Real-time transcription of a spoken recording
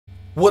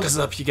What is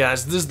up, you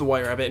guys? This is the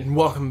White Rabbit, and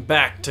welcome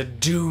back to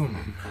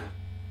Doom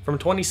from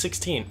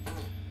 2016.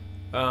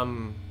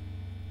 Hello,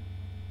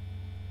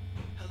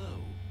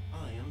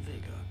 I am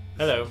Vega.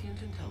 Hello.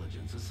 Sentient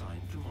intelligence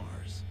assigned to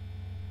Mars.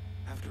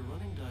 After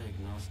running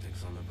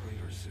diagnostics on the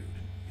Praetor suit,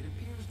 it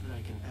appears that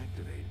I can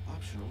activate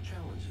optional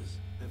challenges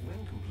that,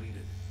 when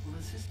completed, will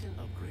assist in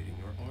upgrading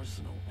your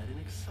arsenal at an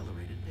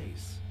accelerated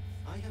pace.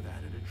 I have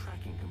added a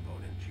tracking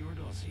component to your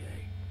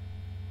dossier.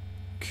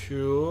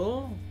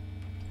 Cool.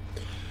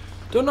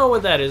 Don't know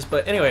what that is,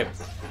 but anyway,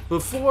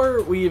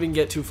 before we even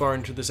get too far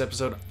into this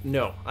episode,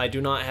 no, I do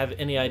not have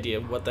any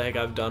idea what the heck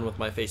I've done with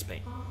my face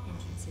paint.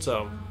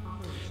 So,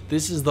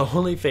 this is the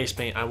only face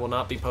paint I will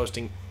not be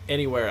posting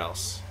anywhere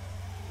else.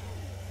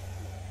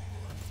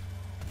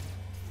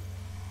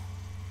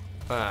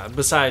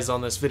 Besides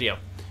on this video.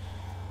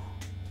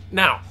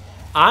 Now,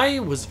 I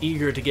was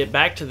eager to get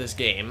back to this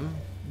game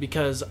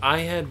because I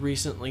had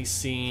recently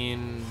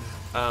seen,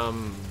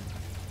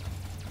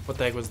 what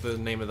the heck was the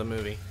name of the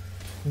movie?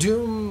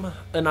 Doom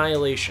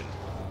Annihilation,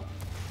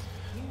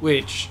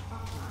 which,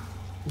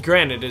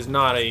 granted, is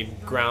not a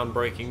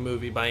groundbreaking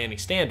movie by any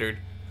standard,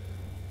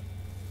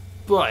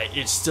 but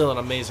it's still an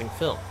amazing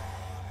film.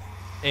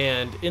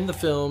 And in the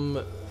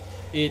film,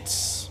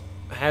 it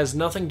has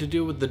nothing to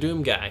do with the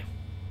Doom guy.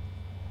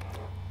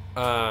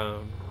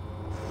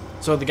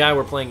 So the guy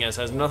we're playing as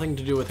has nothing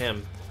to do with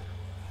him.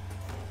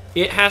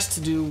 It has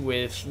to do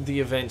with the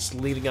events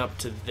leading up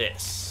to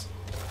this.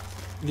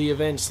 The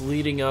events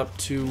leading up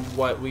to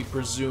what we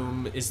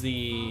presume is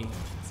the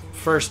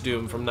first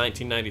Doom from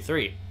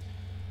 1993.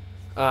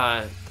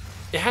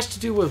 It has to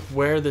do with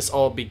where this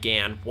all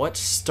began. What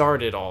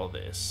started all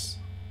this?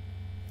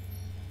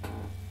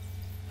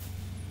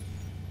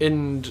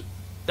 And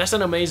that's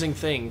an amazing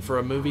thing for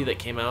a movie that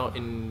came out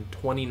in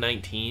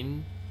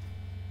 2019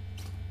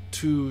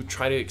 to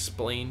try to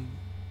explain.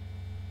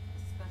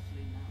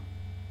 Especially now.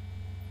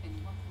 And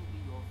what will be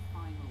your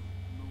final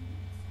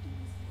moments in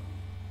this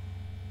world?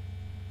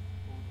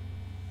 All the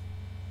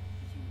rules,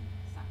 human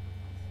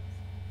sacrifices,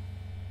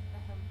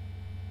 the help,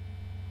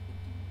 the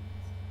demons.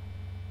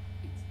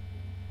 It's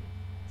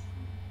all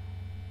true.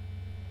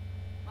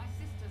 My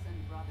sisters and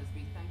brothers,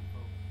 be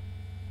thankful.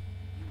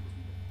 You will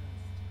be the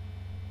first.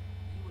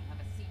 You will have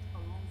a seat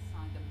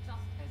alongside them,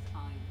 just as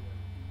I will,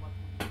 in what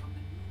will become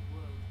the new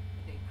world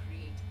that they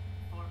create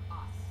for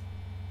us.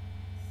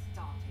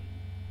 Starting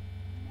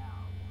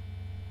now.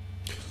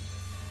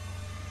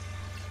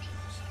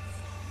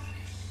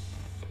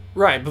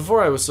 Right,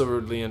 before I was so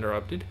rudely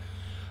interrupted,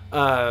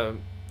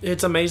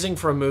 it's amazing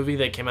for a movie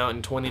that came out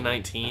in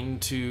 2019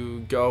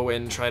 to go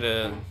and try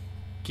to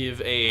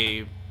give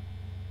a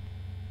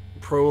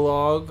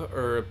prologue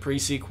or a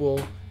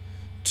pre-sequel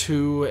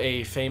to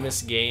a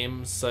famous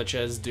game such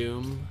as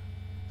Doom.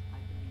 I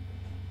believe in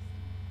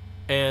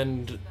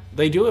peace. And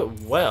they do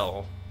it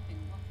well. And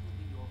what will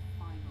be your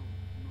final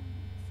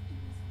moments in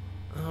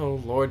this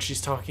world? Oh Lord,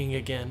 she's talking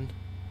again.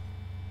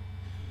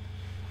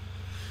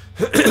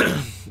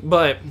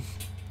 But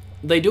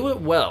they do it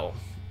well.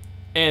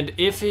 And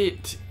if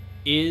it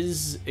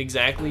is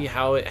exactly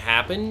how it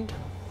happened,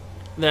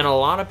 then a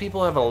lot of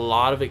people have a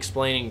lot of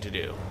explaining to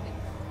do.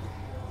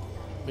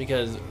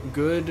 Because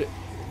good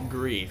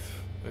grief.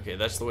 Okay,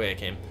 that's the way I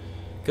came.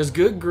 Because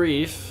good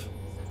grief,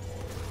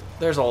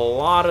 there's a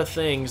lot of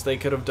things they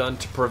could have done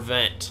to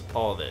prevent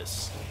all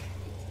this.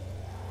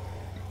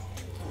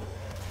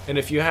 And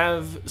if you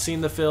have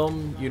seen the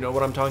film, you know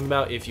what I'm talking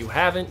about. If you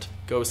haven't,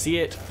 go see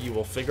it. You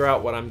will figure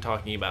out what I'm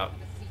talking about.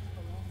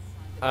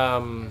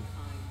 But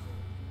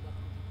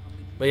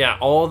yeah,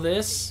 all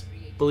this,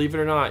 believe it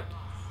or not,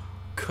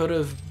 could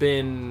have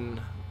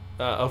been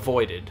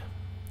avoided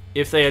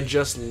if they had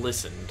just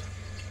listened.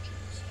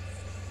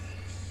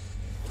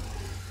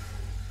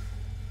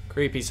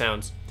 Creepy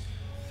sounds.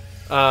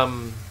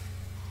 Hi.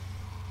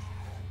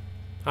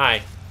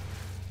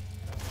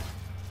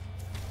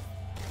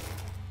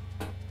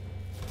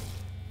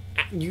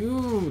 You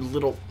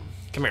little...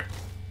 Come here.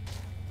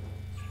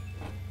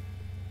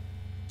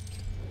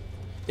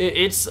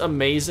 It's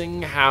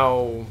amazing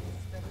how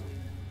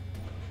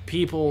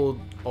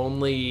people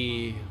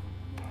only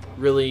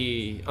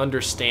really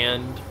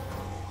understand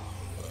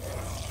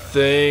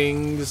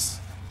things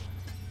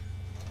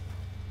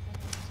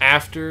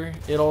after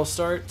it all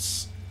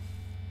starts.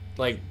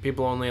 Like,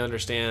 people only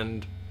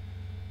understand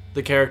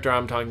the character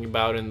I'm talking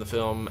about in the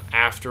film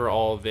after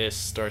all this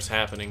starts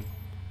happening.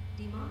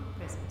 Demonic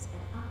presence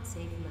at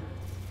unsafe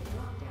level.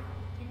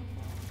 Lockdown in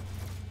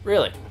effect.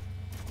 Really?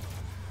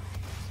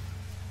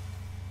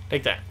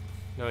 Take that.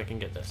 Now I can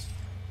get this.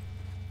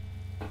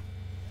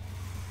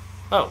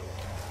 Oh.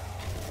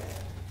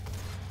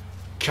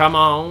 Come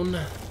on.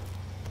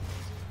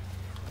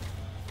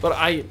 But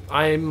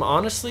I'm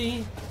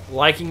honestly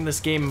liking this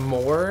game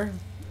more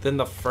than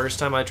the first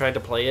time I tried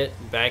to play it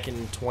back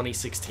in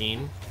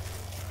 2016.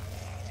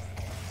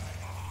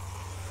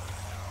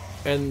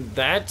 And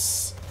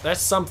that's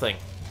something.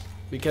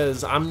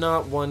 Because I'm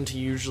not one to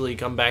usually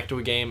come back to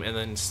a game and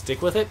then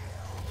stick with it.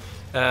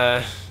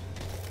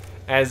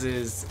 As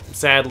is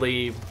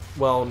sadly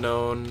well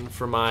known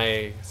for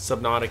my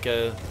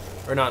Subnautica,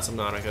 or not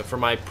Subnautica, for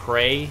my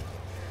Prey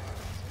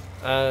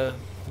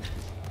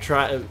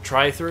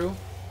try through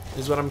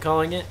is what I'm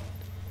calling it.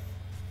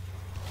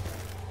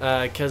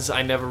 Because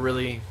I never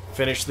really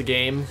finished the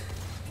game,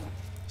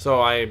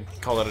 so I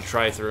call it a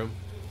try through.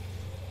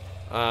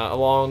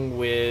 Along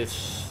with,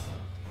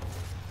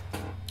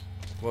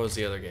 what was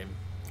the other game?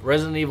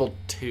 Resident Evil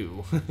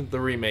 2, the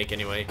remake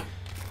anyway.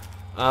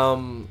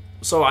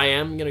 So I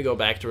am gonna go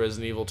back to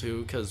Resident Evil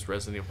 2 because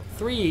Resident Evil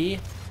 3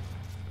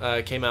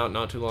 came out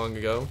not too long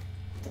ago,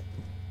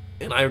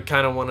 and I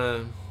kind of want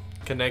to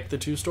connect the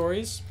two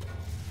stories,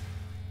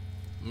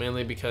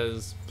 mainly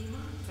because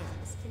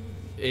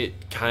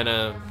it kind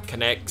of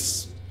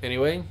connects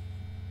anyway.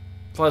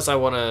 Plus, I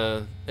want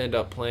to end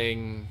up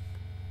playing.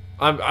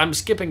 I'm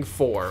skipping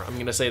 4. I'm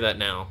gonna say that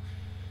now,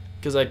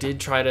 because I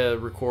did try to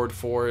record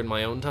 4 in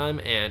my own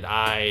time, and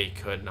I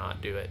could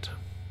not do it.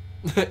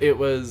 It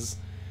was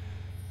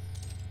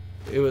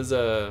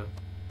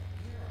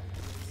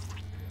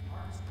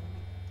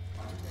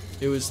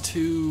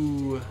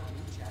too.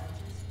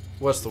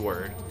 What's the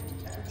word?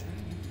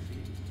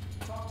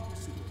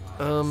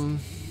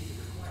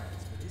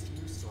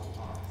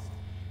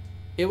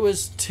 It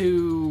was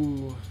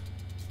too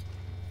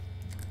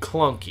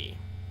clunky.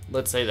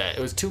 Let's say that.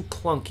 It was too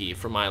clunky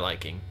for my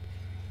liking.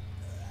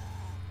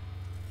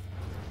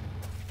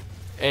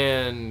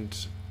 And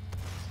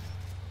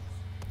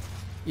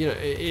you know,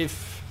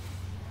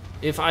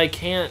 if I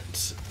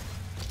can't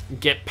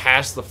get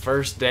past the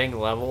first dang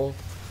level,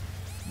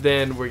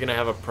 then we're gonna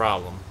have a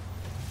problem.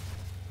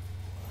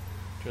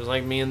 Just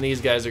like me and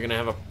these guys are gonna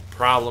have a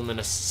problem in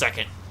a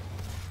second.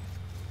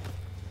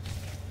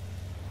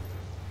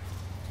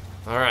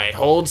 Alright,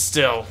 hold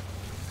still.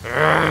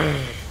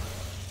 Urgh.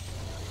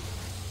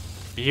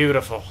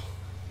 Beautiful.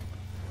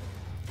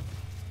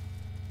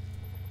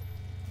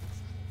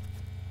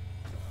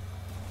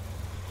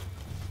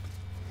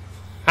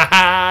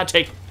 Haha,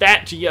 take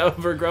that, you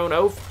overgrown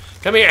oaf.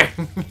 Come here.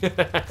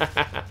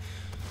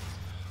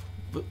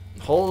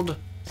 Hold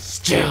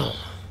still.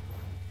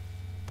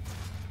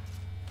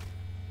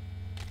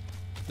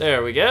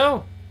 There we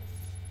go.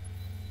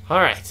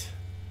 Alright.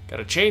 Got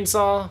a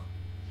chainsaw.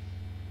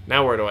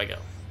 Now where do I go?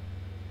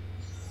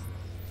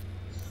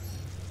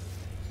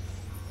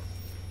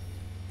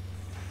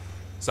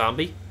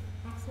 Zombie?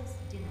 Access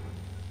denied.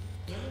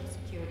 Yellow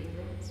security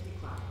limits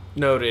required.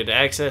 Noted.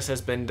 Access has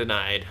been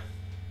denied.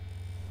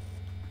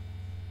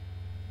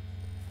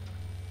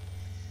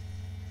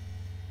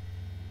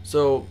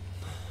 So,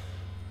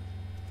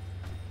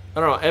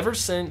 I don't know, ever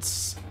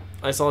since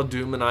I saw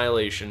Doom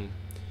Annihilation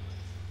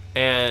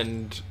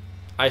and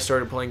I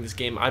started playing this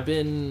game, I've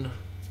been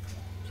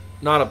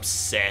not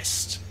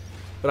obsessed,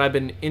 but I've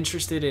been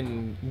interested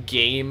in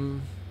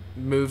game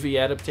movie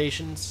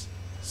adaptations.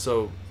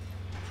 So,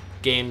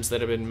 games that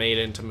have been made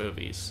into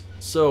movies.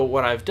 So,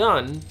 what I've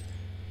done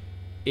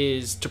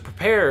is to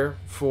prepare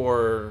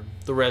for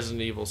the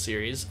Resident Evil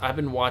series, I've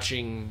been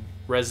watching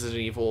Resident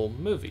Evil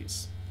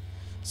movies.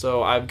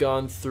 So I've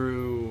gone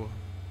through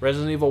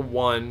Resident Evil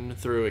 1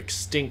 through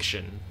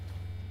Extinction.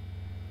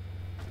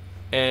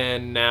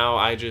 And now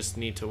I just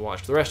need to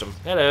watch the rest of them.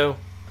 Hello.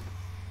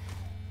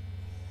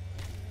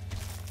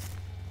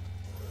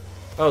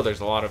 Oh, there's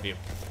a lot of you.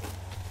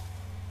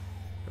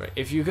 Right,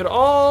 if you could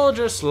all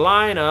just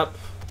line up.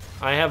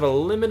 I have a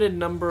limited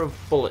number of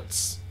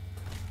bullets.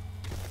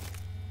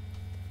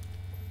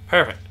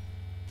 Perfect.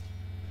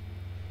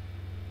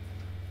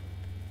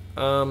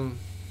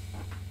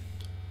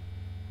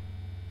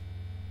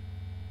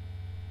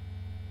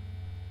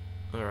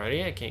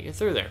 Alrighty, I can't get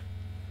through there.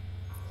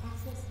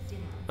 Access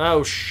denied.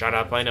 Oh, shut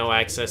up. I know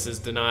access is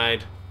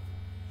denied.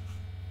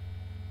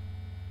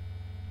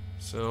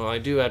 So I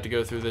do have to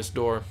go through this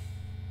door.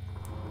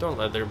 Don't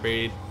let there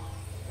be.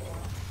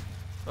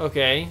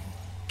 Okay.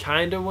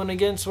 Kinda went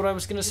against what I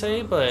was gonna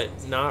say,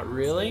 but not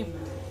really.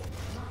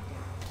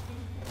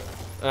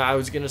 I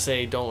was gonna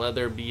say don't let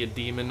there be a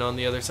demon on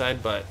the other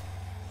side, but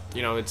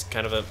you know, it's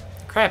kind of a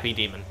crappy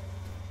demon.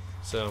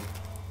 So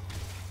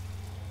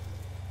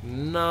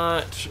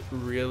not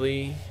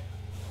really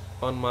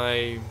on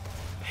my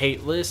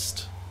hate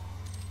list,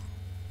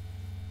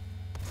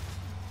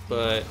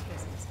 but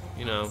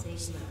you know,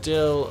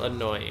 still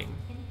annoying.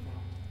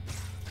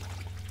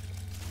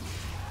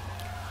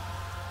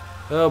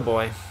 Oh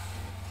boy.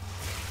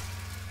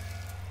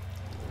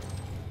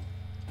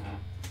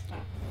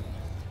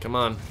 Come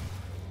on.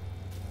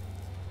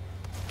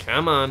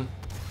 Come on.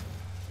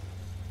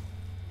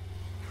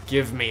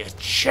 Give me a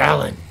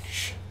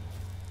challenge.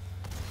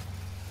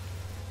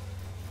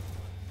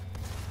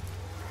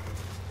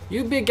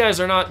 You big guys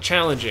are not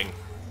challenging.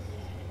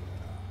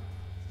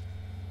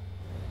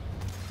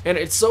 And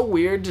it's so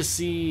weird to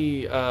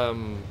see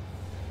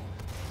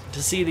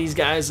these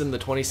guys in the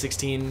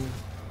 2016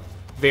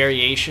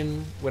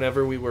 variation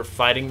whenever we were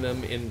fighting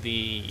them in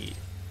the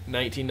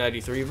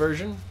 1993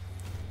 version.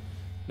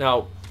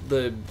 Now,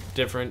 the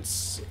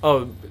difference...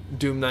 Oh,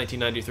 Doom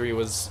 1993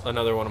 was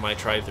another one of my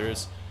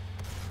try-throughs.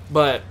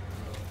 But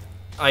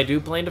I do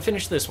plan to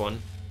finish this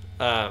one.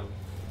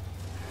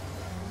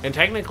 And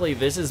technically,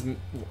 this is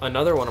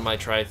another one of my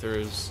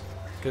try-throughs,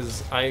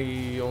 because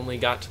I only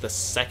got to the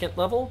 2nd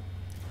level,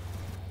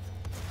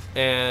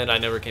 and I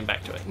never came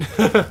back to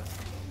it.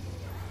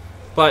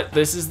 But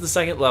this is the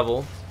 2nd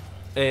level,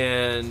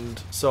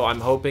 and so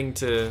I'm hoping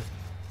to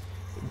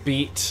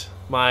beat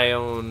my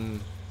own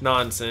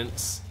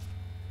nonsense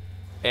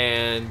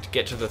and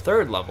get to the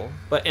 3rd level.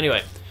 But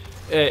anyway,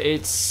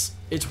 it's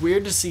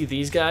weird to see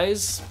these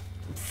guys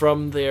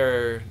from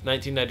their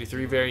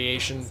 1993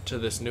 variation to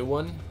this new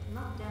one.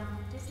 Lockdown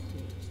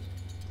disengaged.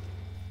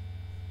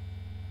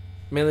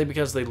 Mainly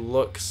because they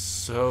look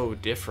so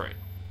different.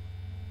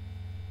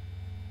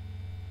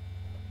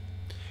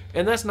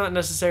 And that's not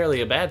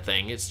necessarily a bad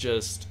thing. It's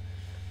just,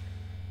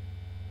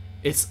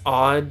 it's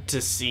odd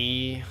to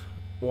see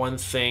one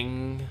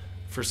thing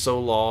for so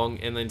long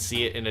and then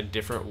see it in a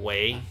different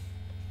way.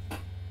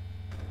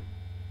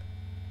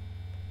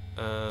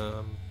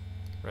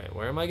 Right,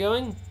 where am I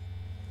going?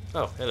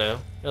 Oh, hello.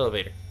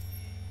 Elevator.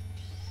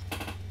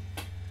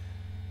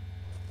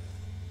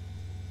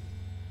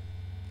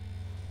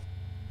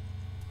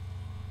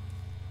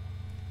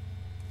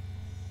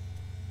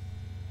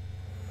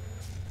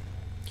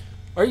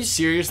 Are you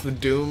serious? The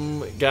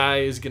Doom guy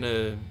is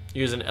gonna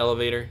use an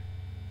elevator?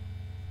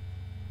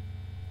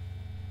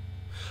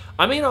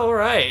 I mean,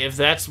 alright, if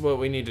that's what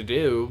we need to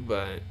do,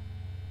 but,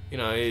 you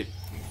know, it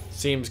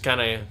seems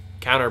kind of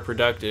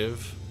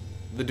counterproductive.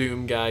 The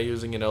Doom guy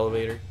using an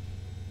elevator.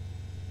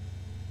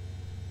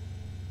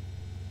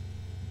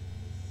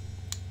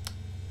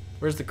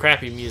 Where's the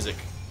crappy music?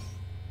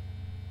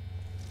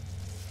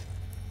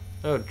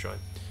 Oh, joy.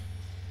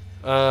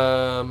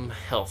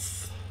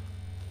 Health.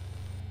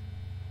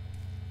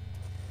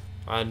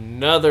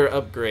 Another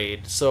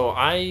upgrade. So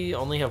I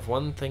only have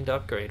one thing to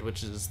upgrade,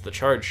 which is the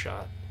charge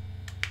shot.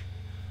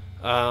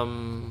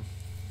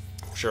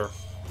 Sure.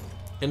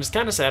 And it's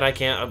kind of sad I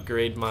can't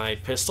upgrade my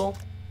pistol,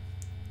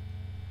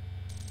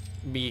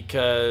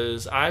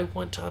 because I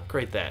want to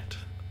upgrade that.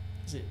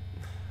 Is it...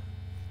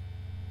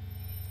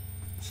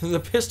 The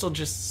pistol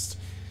just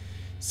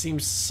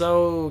seems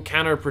so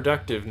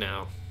counterproductive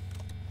now.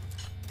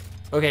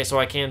 Okay, so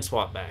I can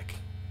swap back.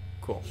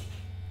 Cool.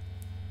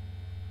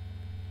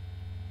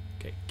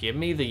 Okay, give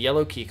me the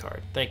yellow key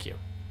card. Thank you.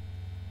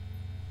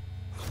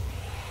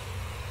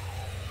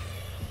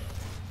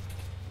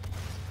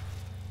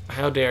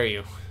 How dare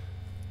you?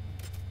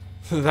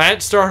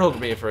 That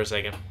startled me for a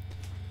second.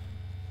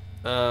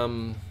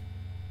 Alright,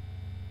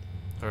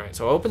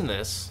 so open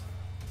this.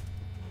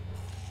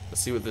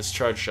 Let's see what this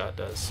charge shot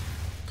does.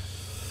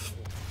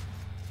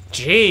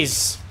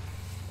 Jeez!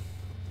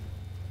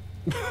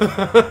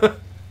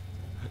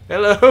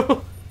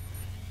 Hello?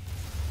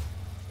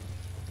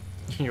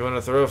 You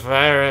wanna throw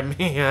fire at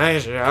me? I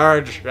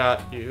charge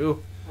shot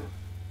you.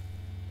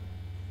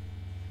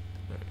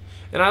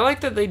 And I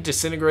like that they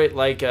disintegrate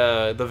like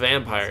the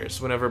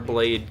vampires whenever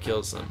Blade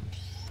kills them.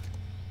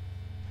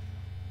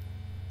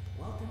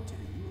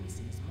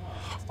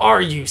 Are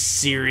you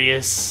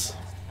serious?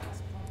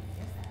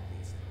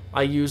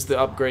 I used the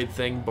upgrade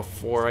thing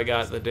before I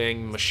got the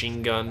dang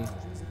machine gun.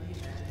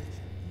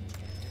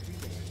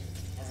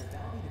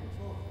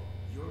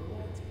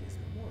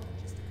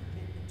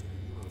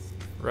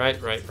 Right.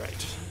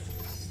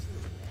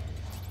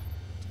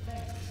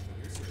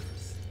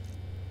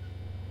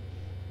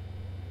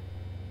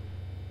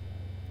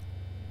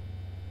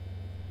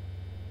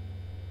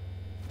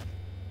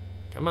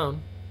 Come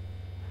on.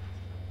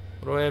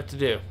 What do I have to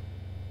do?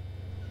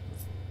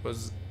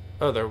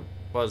 Oh, there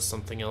was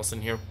something else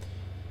in here.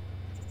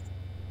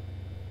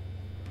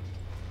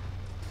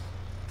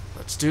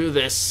 Let's do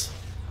this.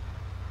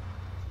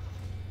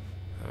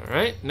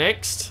 Alright,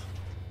 next.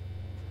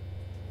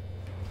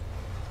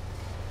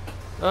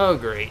 Oh,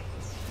 great.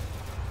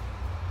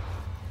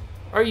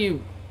 Are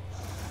you...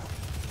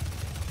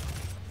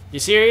 You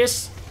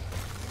serious?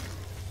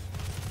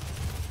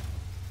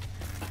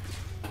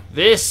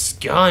 This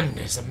gun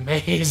is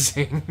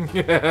amazing.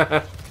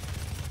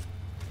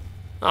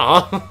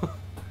 Aw.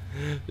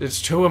 It's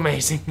too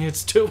amazing.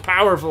 It's too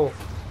powerful.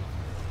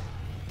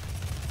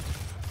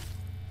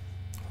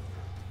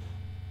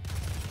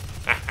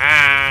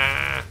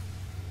 Ha-ha.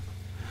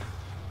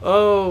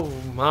 Oh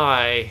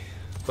my.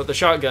 But the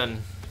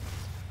shotgun.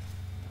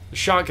 The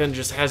shotgun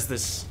just has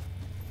this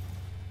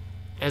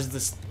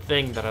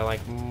thing that I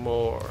like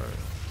more.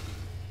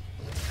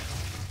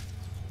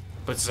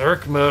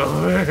 Berserk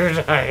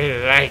mode.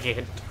 I like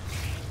it.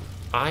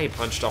 I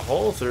punched a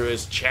hole through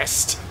his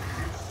chest.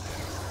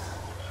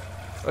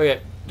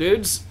 Okay,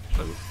 dudes,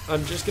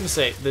 I'm just gonna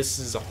say, this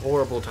is a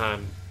horrible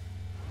time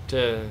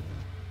to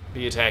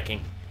be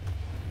attacking.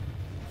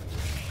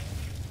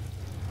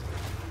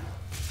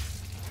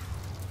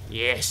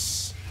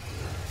 Yes.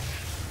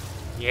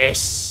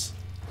 Yes.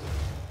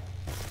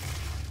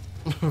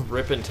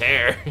 Rip and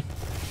tear.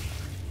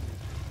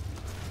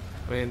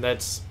 I mean,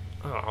 that's...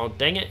 Oh,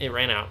 dang it, it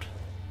ran out.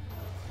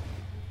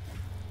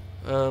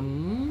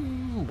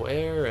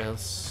 Where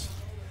else?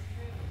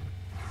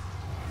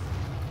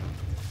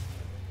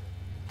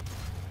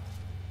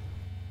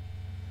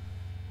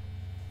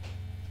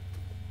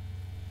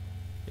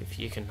 If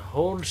you can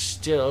hold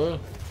still.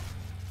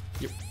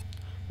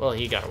 Well,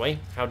 he got away.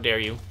 How dare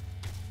you?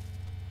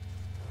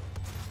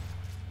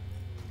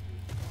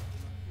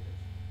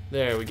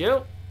 There we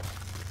go.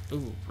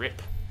 Ooh,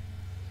 rip.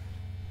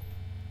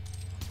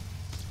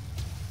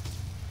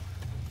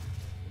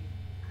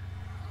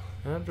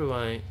 How do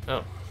I...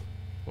 Oh.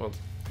 Well,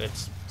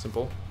 that's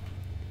simple.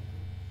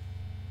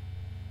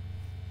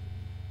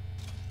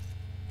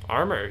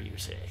 Armor, you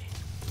say?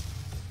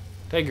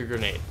 Take a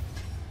grenade.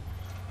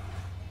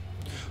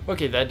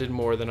 Okay, that did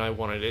more than I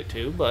wanted it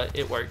to, but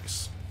it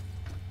works.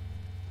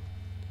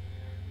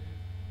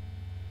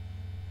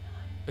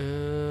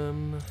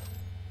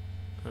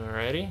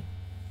 Alrighty.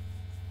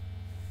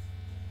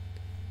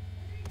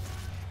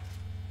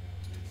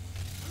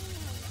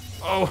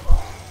 Oh!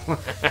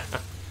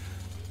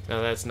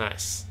 Now that's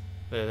nice.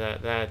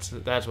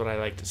 That's what I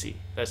like to see.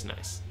 That's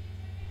nice.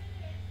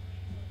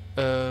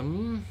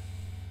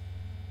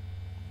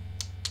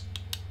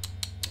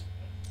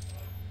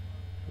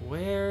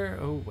 Where?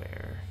 Oh,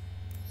 where?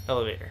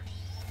 Elevator.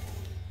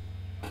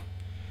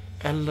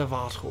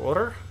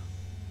 Elevator.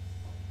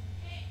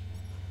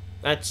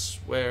 That's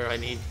where I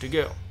need to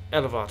go.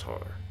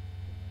 Elevator.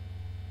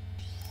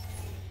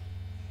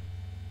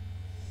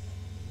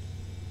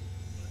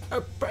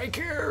 Up back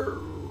here.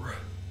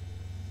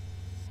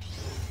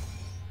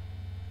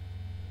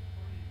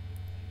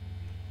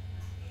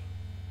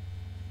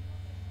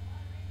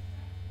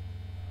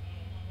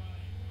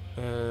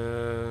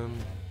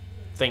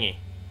 Thingy.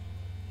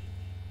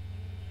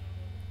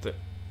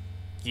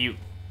 You.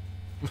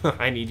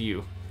 I need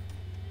you.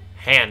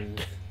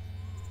 Hand.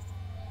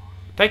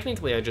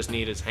 Technically, I just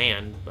need his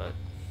hand, but,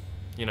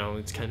 you know,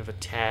 it's kind of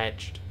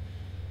attached.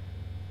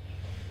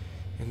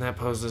 And that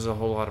poses a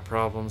whole lot of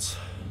problems.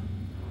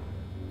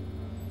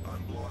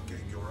 I'm blocking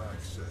your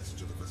access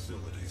to the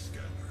facility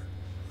scanner.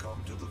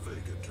 Come to the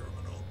Vega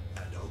terminal,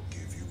 and I'll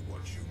give you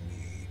what you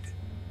need.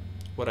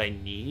 What I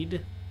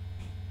need?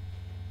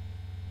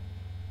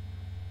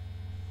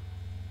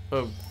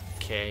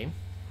 Okay.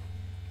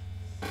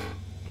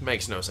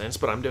 Makes no sense,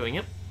 but I'm doing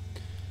it.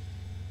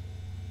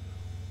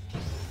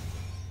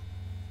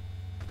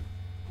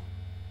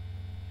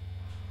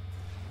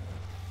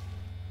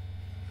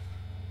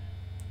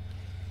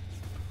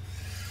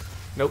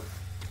 Nope.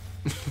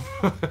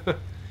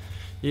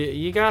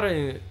 you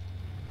gotta...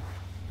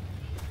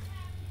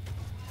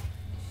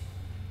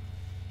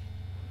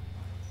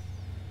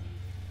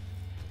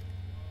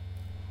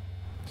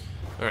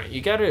 Alright,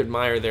 you gotta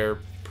admire their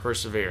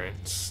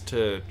perseverance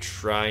to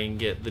try and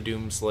get the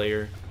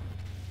Doomslayer.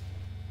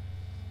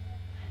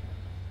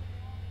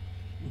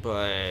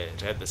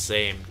 But at the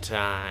same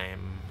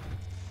time,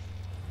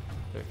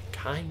 they're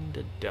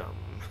kinda dumb.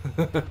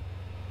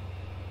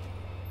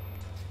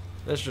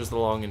 That's just the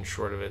long and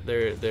short of it.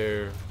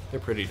 They're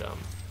pretty dumb.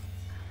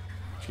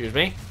 Excuse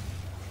me?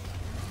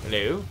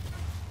 Hello?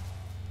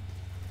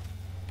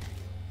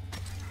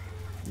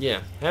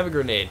 Yeah, have a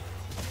grenade.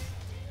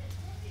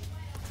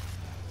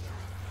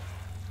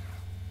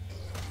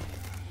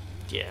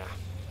 Yeah.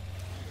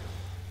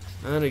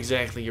 Not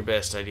exactly your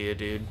best idea,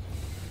 dude.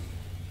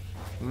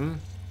 Hmm?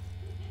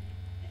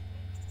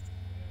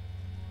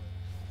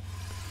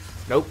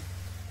 Nope.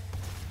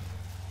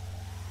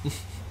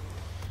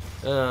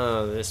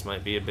 This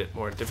might be a bit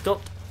more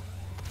difficult.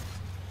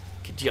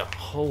 Could you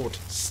hold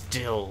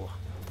still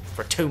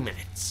for 2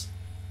 minutes?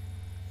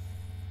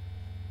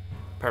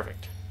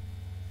 Perfect.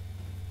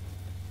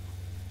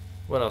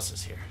 What else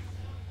is here?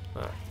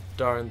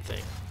 Darn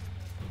thing.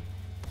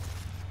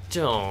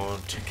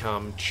 Don't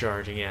come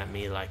charging at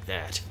me like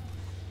that.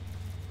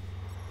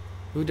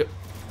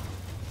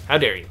 How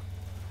dare you?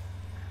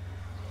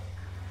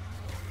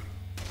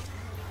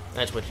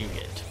 That's what you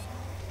get.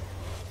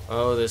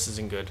 Oh, this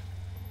isn't good.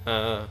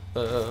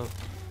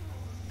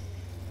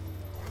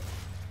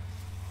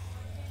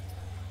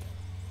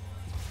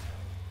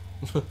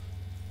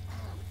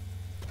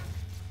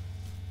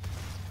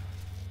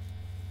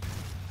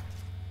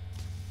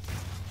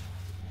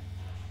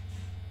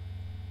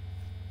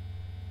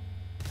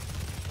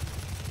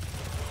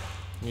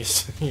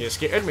 You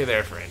scared me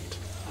there, friend.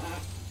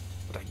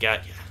 But I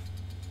got you.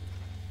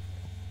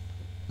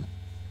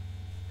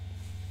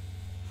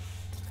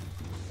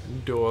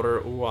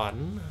 Door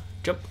 1.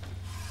 Jump.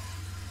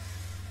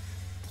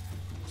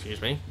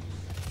 Excuse me.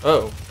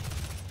 Oh.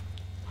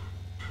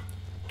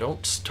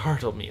 Don't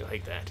startle me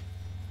like that.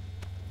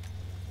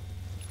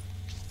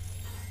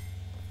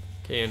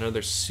 Okay,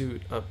 another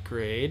suit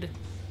upgrade.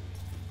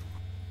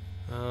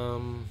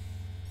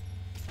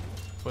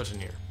 What's in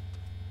here?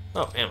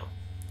 Oh, ammo.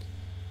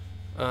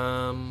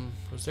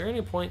 Was there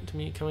any point to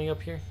me coming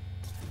up here?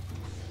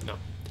 No.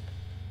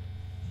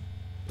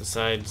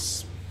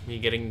 Besides me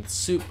getting the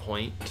suit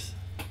point,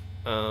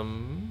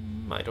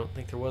 I don't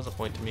think there was a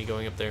point to me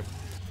going up there.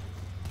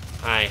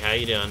 Hi, how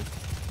you doing?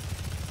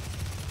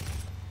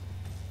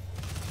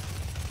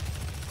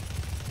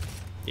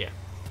 Yeah.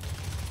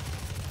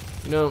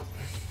 You know,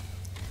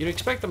 you'd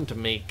expect them to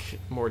make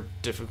more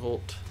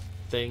difficult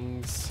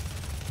things,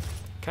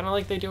 kind of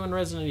like they do in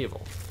Resident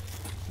Evil.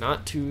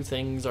 Not two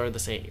things are the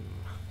same.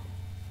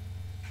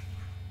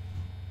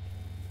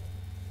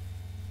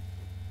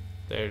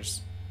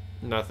 There's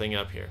nothing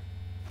up here.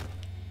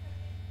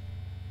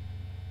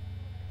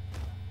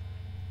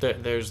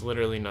 There's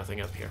literally nothing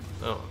up here.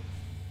 Oh.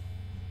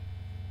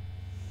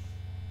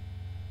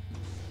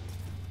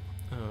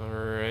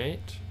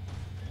 Alright.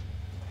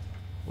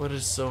 What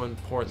is so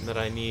important that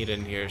I need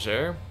in here,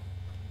 sir?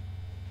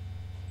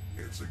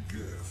 It's a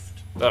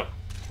gift. Oh.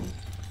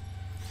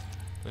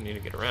 I need to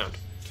get around.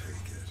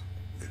 Take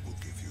it. It will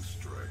give you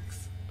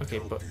strength. Okay,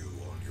 help but... you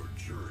on your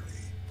journey.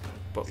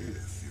 But...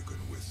 If you can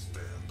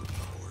withstand the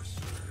power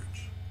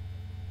surge.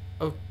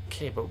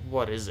 Okay, but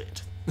what is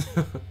it?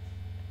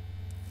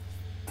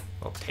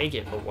 I'll take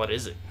it, but what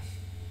is it?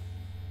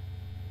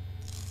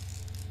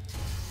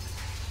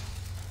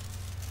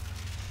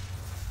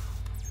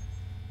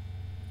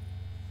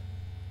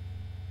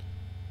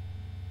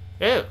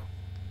 Ew.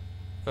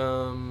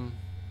 I'm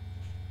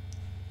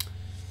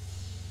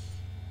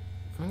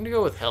gonna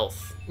go with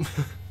health.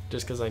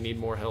 Just because I need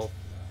more health.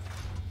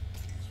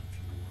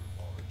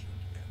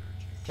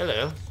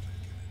 Hello.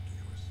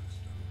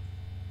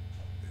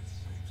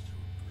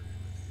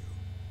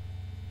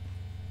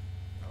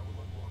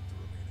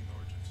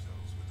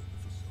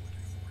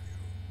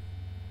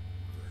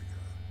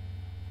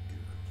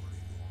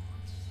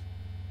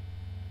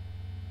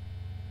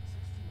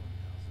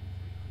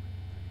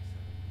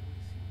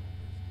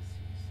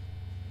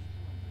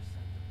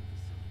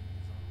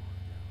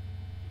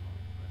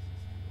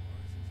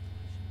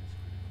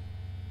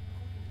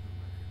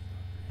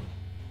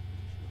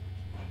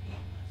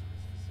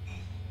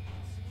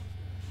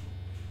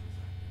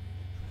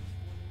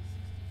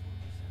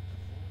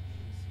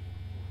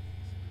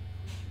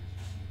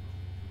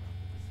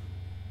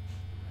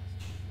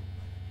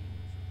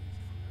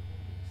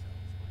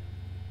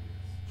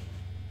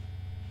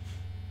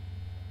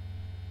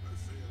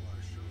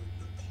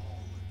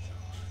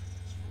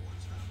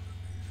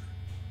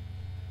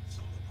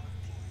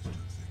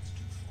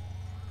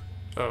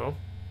 Oh.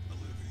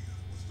 Olivia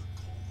was the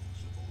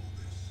cause of all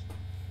this,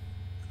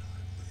 and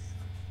I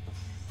believe you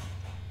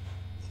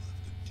will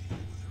have to deal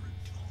with her in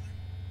time.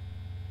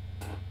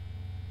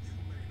 You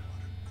may not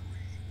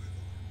agree with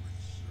our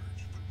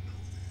research, but know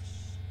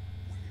this.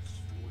 We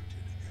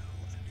exploited Hell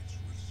and its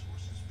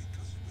resources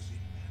because it was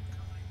in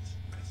mankind's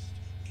best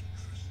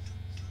interest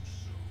to do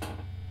so.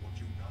 What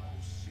you now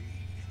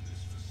see in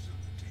this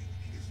facility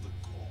is the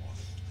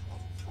cost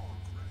of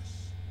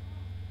progress.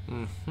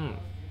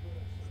 Mm-hmm.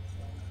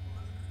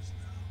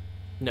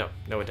 No,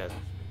 it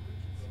doesn't.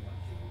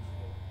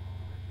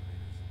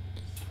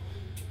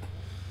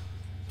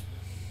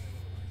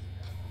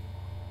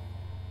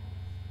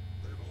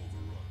 They've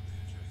overrun the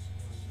adjacent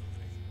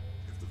facility.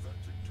 If the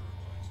venting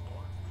turbines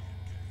aren't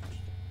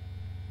re-engaged,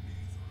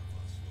 neither of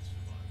us will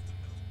survive the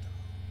meltdown.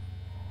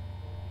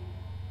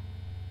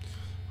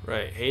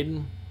 Right,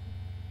 Hayden.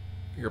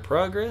 Your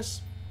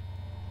progress?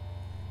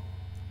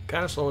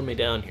 Kind of slowing me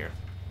down here.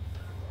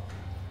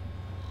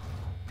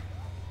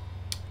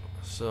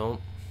 So...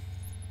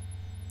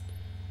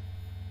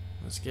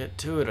 let's get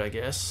to it, I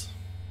guess.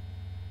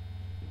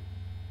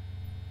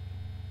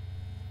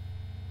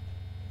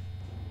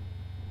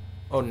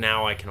 Oh,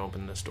 now I can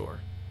open this door.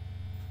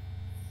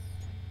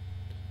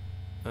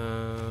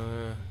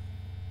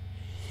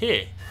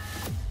 Here.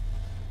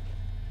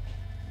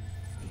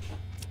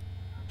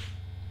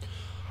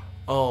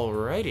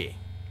 Alrighty.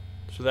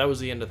 So that was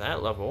the end of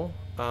that level.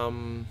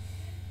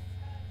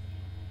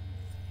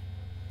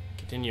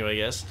 Continue, I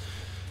guess,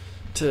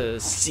 to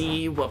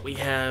see what we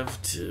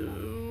have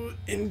to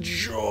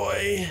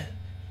enjoy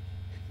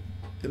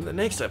in the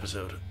next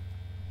episode.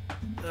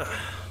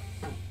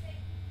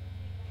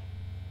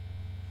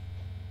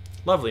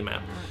 Lovely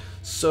map.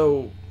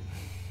 So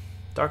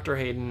Dr.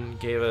 Hayden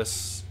gave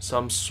us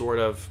some sort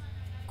of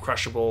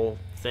crushable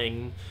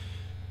thing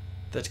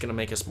that's going to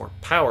make us more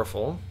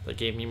powerful, that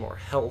gave me more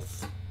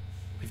health.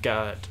 We've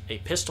got a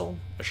pistol,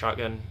 a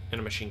shotgun,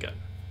 and a machine gun.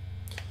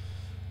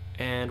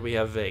 And we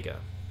have Vega.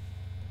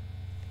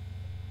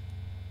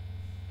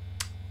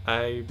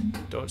 I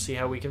don't see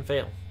how we can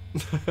fail.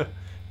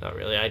 Not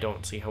really, I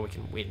don't see how we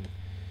can win.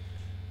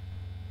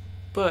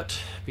 But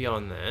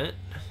beyond that...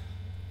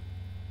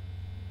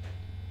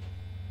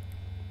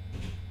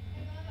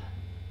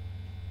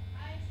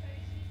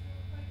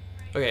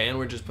 okay, and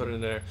we're just putting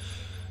it there.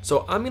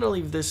 So I'm going to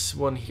leave this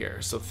one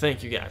here. So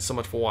thank you guys so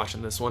much for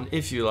watching this one.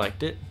 If you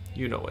liked it,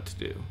 you know what to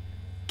do.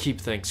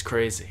 Keep things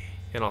crazy,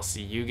 and I'll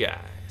see you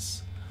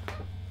guys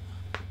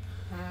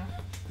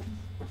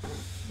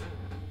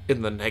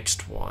in the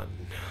next one.